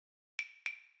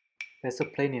There's a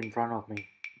plane in front of me.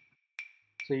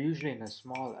 So usually in a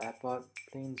small airport,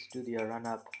 planes do their run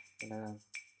up in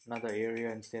another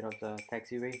area instead of the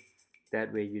taxiway.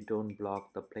 That way you don't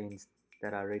block the planes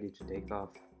that are ready to take off.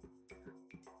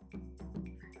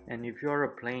 And if you're a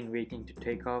plane waiting to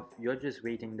take off, you're just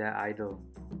waiting there idle,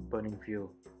 burning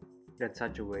fuel. That's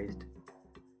such a waste.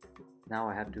 Now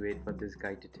I have to wait for this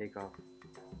guy to take off.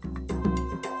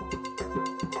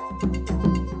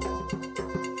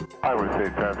 Iowa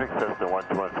State traffic, Cessna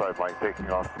 1215 Mike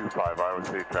taking off 25 Iowa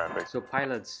State traffic. So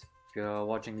pilots, if you're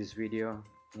watching this video,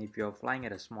 and if you're flying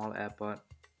at a small airport,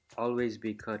 always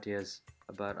be courteous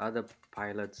about other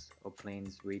pilots or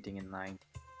planes waiting in line.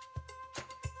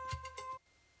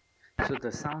 So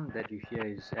the sound that you hear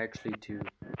is actually to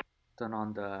turn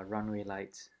on the runway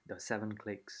lights, the 7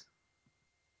 clicks.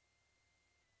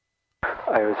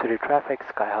 Iowa City traffic,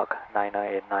 Skyhawk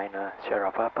 9989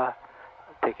 Sierra Papa,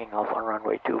 taking off on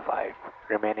runway 25,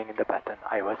 remaining in the pattern,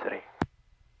 Iowa City.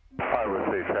 Iowa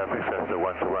State traffic, Cessna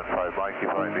 1215 Mike, you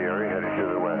find the area heading to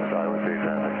the west, Iowa State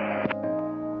traffic.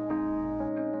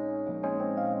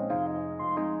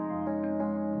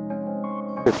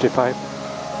 55,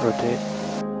 rotate.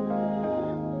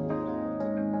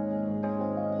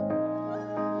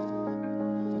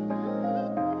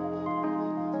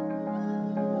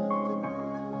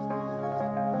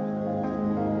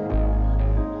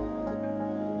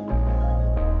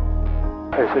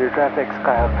 Iowa City traffic,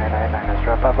 Skyhawk 999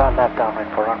 Sierra Papa, left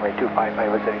downwind for runway 25,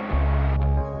 Iowa City.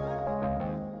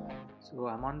 So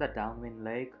I'm on the downwind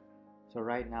leg. So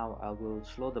right now I will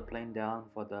slow the plane down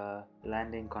for the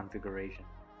landing configuration.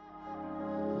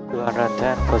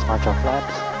 210, first march of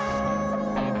flaps.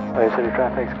 Iowa City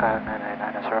traffic, Skyhawk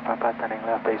 999 Sierra Papa, turning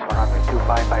left base for runway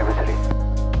 25, Iowa City.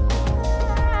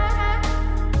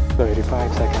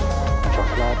 35 seconds, march of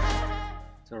flaps.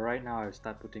 So right now I'll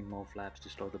start putting more flaps to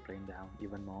slow the plane down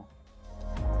even more.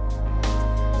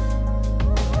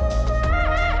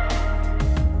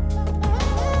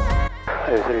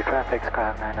 Iowa City traffic,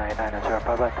 Skyhawk 999 Sierra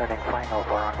Papa, turning final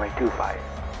for runway 25.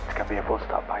 This can be a full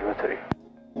stop, Iowa City.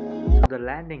 So the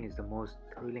landing is the most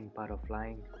thrilling part of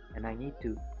flying, and I need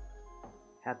to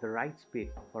have the right speed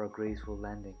for a graceful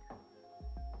landing.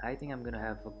 I think I'm gonna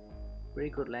have a pretty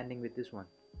good landing with this one.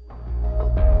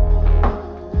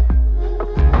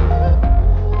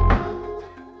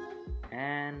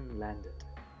 And landed.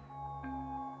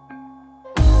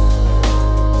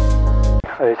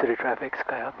 Iowa City traffic,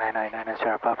 Skyhawk 999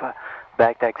 Sierra Papa,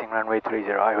 back taxiing runway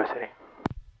 30, Iowa City.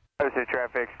 Iowa State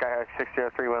traffic, Skyhawk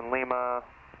 6031 Lima,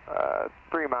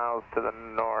 3 miles to the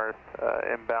north,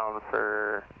 inbound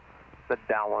for the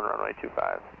downwind runway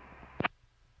 25.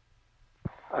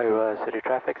 Iowa City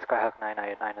traffic, Skyhawk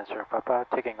 999 Sierra Papa,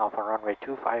 taking off on runway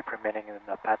 25, remaining in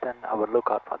the pattern. I will look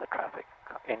out for the traffic,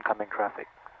 incoming traffic.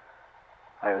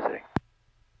 Iowa City.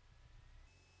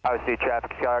 Iowa State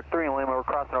traffic, Skyhawk 3 in Lima, we're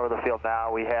crossing over the field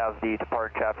now. We have the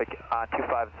departing traffic on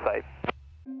 25 in sight.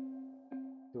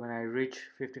 So when I reach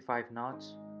 55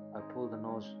 knots, I pull the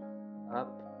nose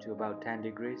up to about 10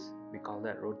 degrees. We call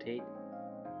that rotate.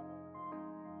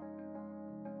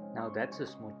 Now that's a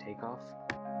smooth takeoff.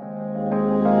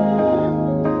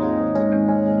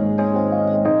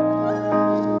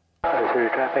 Iowa City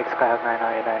traffic, Skyhawk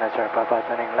 999 Sierra Papa,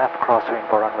 turning left crosswind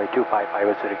for runway 25,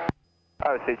 Iowa City.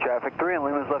 Iowa State traffic, 3 in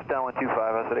Lima's left downwind 25,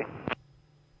 Iowa City.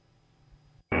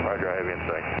 Roger, heavy in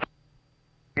sight.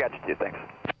 Got you, thanks.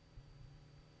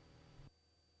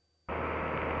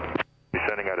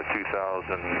 Descending out of 2,000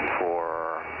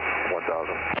 for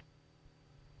 1,000.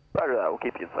 Roger that, we'll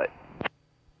keep you in sight.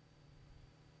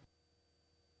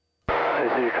 Iowa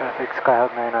City traffic,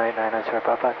 Skyhawk 999 Sierra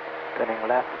Papa, turning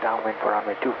left downwind for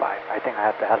runway 25. I think I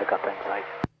have the helicopter in sight.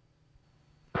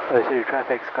 Iowa City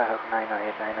traffic, Skyhawk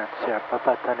 999 Sierra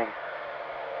Papa, turning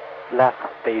left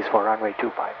base for runway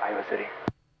 25, Iowa City.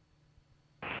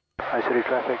 Iowa City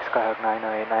traffic, Skyhawk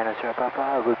 999 Sierra Papa,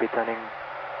 I will be turning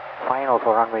final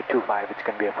for runway 25, which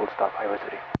can be a full stop, Iowa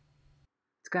City.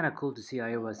 It's kind of cool to see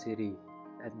Iowa City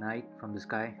at night from the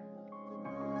sky.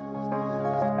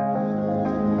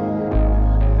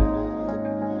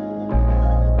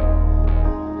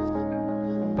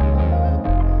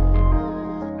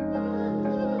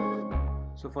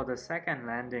 So for the second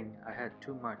landing, I had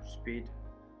too much speed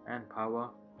and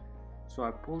power, so I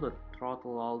pulled the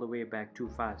throttle all the way back too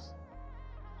fast.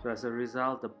 So as a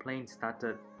result, the plane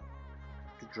started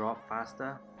to drop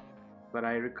faster, but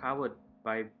I recovered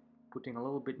by putting a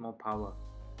little bit more power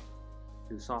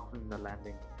to soften the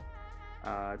landing.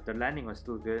 The landing was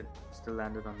still good, still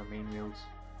landed on the main wheels.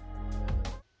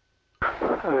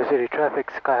 Iowa City traffic,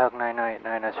 Skyhawk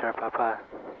 999 Sierra Papa,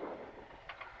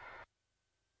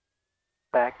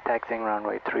 Back taxiing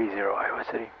runway 30, Iowa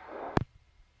City.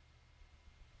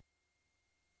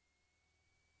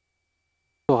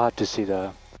 So hard to see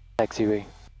the taxiway.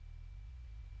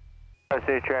 Iowa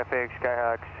City traffic,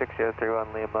 Skyhawk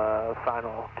 6031 Lima,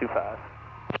 final 25.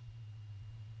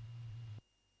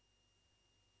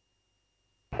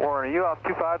 Warren, are you off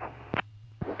 25?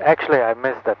 Actually, I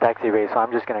missed the taxiway, so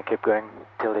I'm just gonna keep going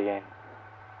till the end.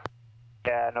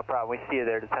 Yeah, no problem. We see you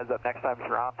there. Just heads up next time if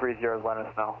you're on 30, let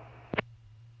us know.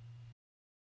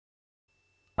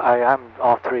 I am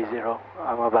off 30.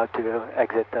 I'm about to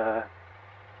exit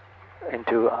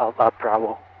into Alpha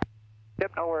Bravo.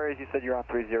 Yep, no worries. You said you're on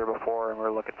 30 before, and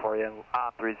we're looking for you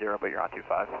on 30, but you're on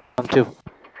 25. On 2.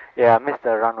 Yeah, I missed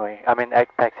the runway. I mean,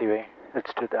 taxiway.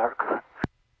 It's too dark.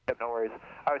 Yep, no worries.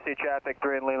 I would see traffic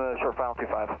 3 in Lima, short final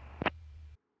 25.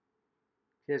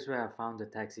 Here's where I found the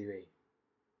taxiway.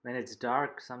 When it's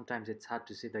dark, sometimes it's hard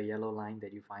to see the yellow line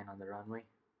that you find on the runway.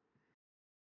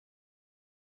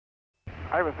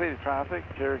 Iowa City traffic,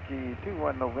 Cherokee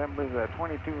 21 November is at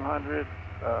 2200,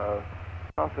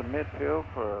 cross the midfield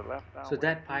for left down. So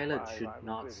that pilot should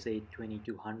not say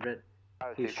 2200.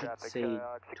 He should say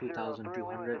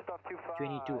 2200.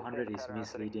 2200 is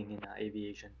misleading in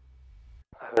aviation.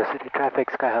 Iowa City traffic,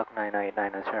 Skyhawk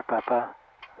 989 Sierra Papa.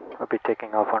 Will be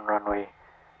taking off on runway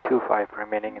 25,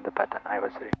 remaining in the pattern, Iowa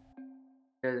City.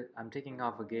 I'm taking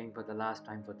off again for the last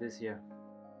time for this year,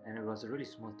 and it was a really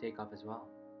smooth takeoff as well.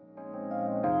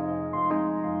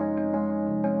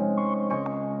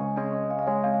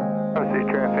 City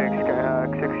traffic,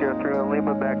 Skyhawk 603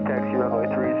 Lima, back taxi runway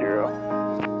 30.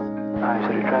 Iowa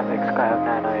City traffic, Skyhawk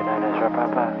 999 Sierra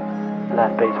Papa.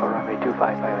 Last base for runway 25,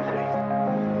 Iowa City.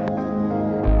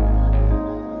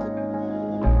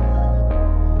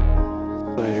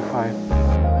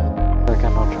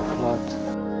 Second notch of floods.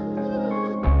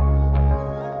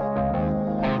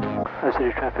 Iowa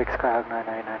City traffic, Skyhawk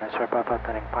 999 Sierra Papa,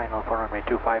 turning final for runway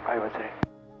 25, Iowa City.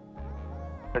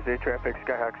 Iowa City traffic,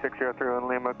 Skyhawk 603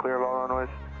 Lima, clear of all runways.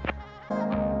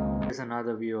 Here's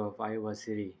another view of Iowa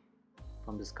City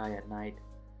from the sky at night.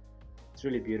 It's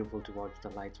really beautiful to watch the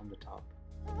lights from the top.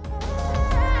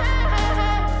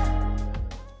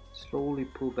 Slowly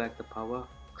pull back the power.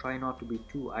 Try not to be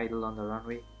too idle on the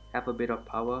runway. Have a bit of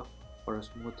power for a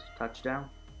smooth touchdown.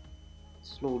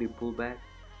 Slowly pull back.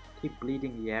 Keep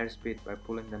bleeding the airspeed by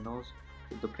pulling the nose.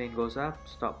 If the plane goes up,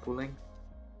 stop pulling,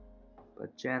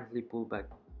 but gently pull back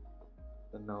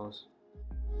the nose.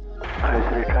 Iowa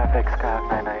City traffic, Skyhawk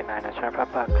 999 Sierra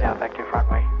Papa, clear of active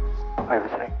runway. Iowa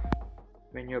City.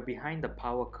 When you're behind the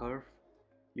power curve,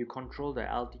 you control the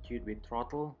altitude with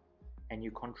throttle and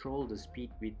you control the speed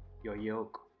with your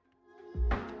yoke.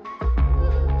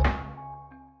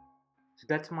 So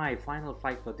that's my final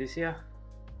flight for this year.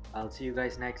 I'll see you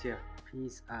guys next year.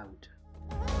 Peace out.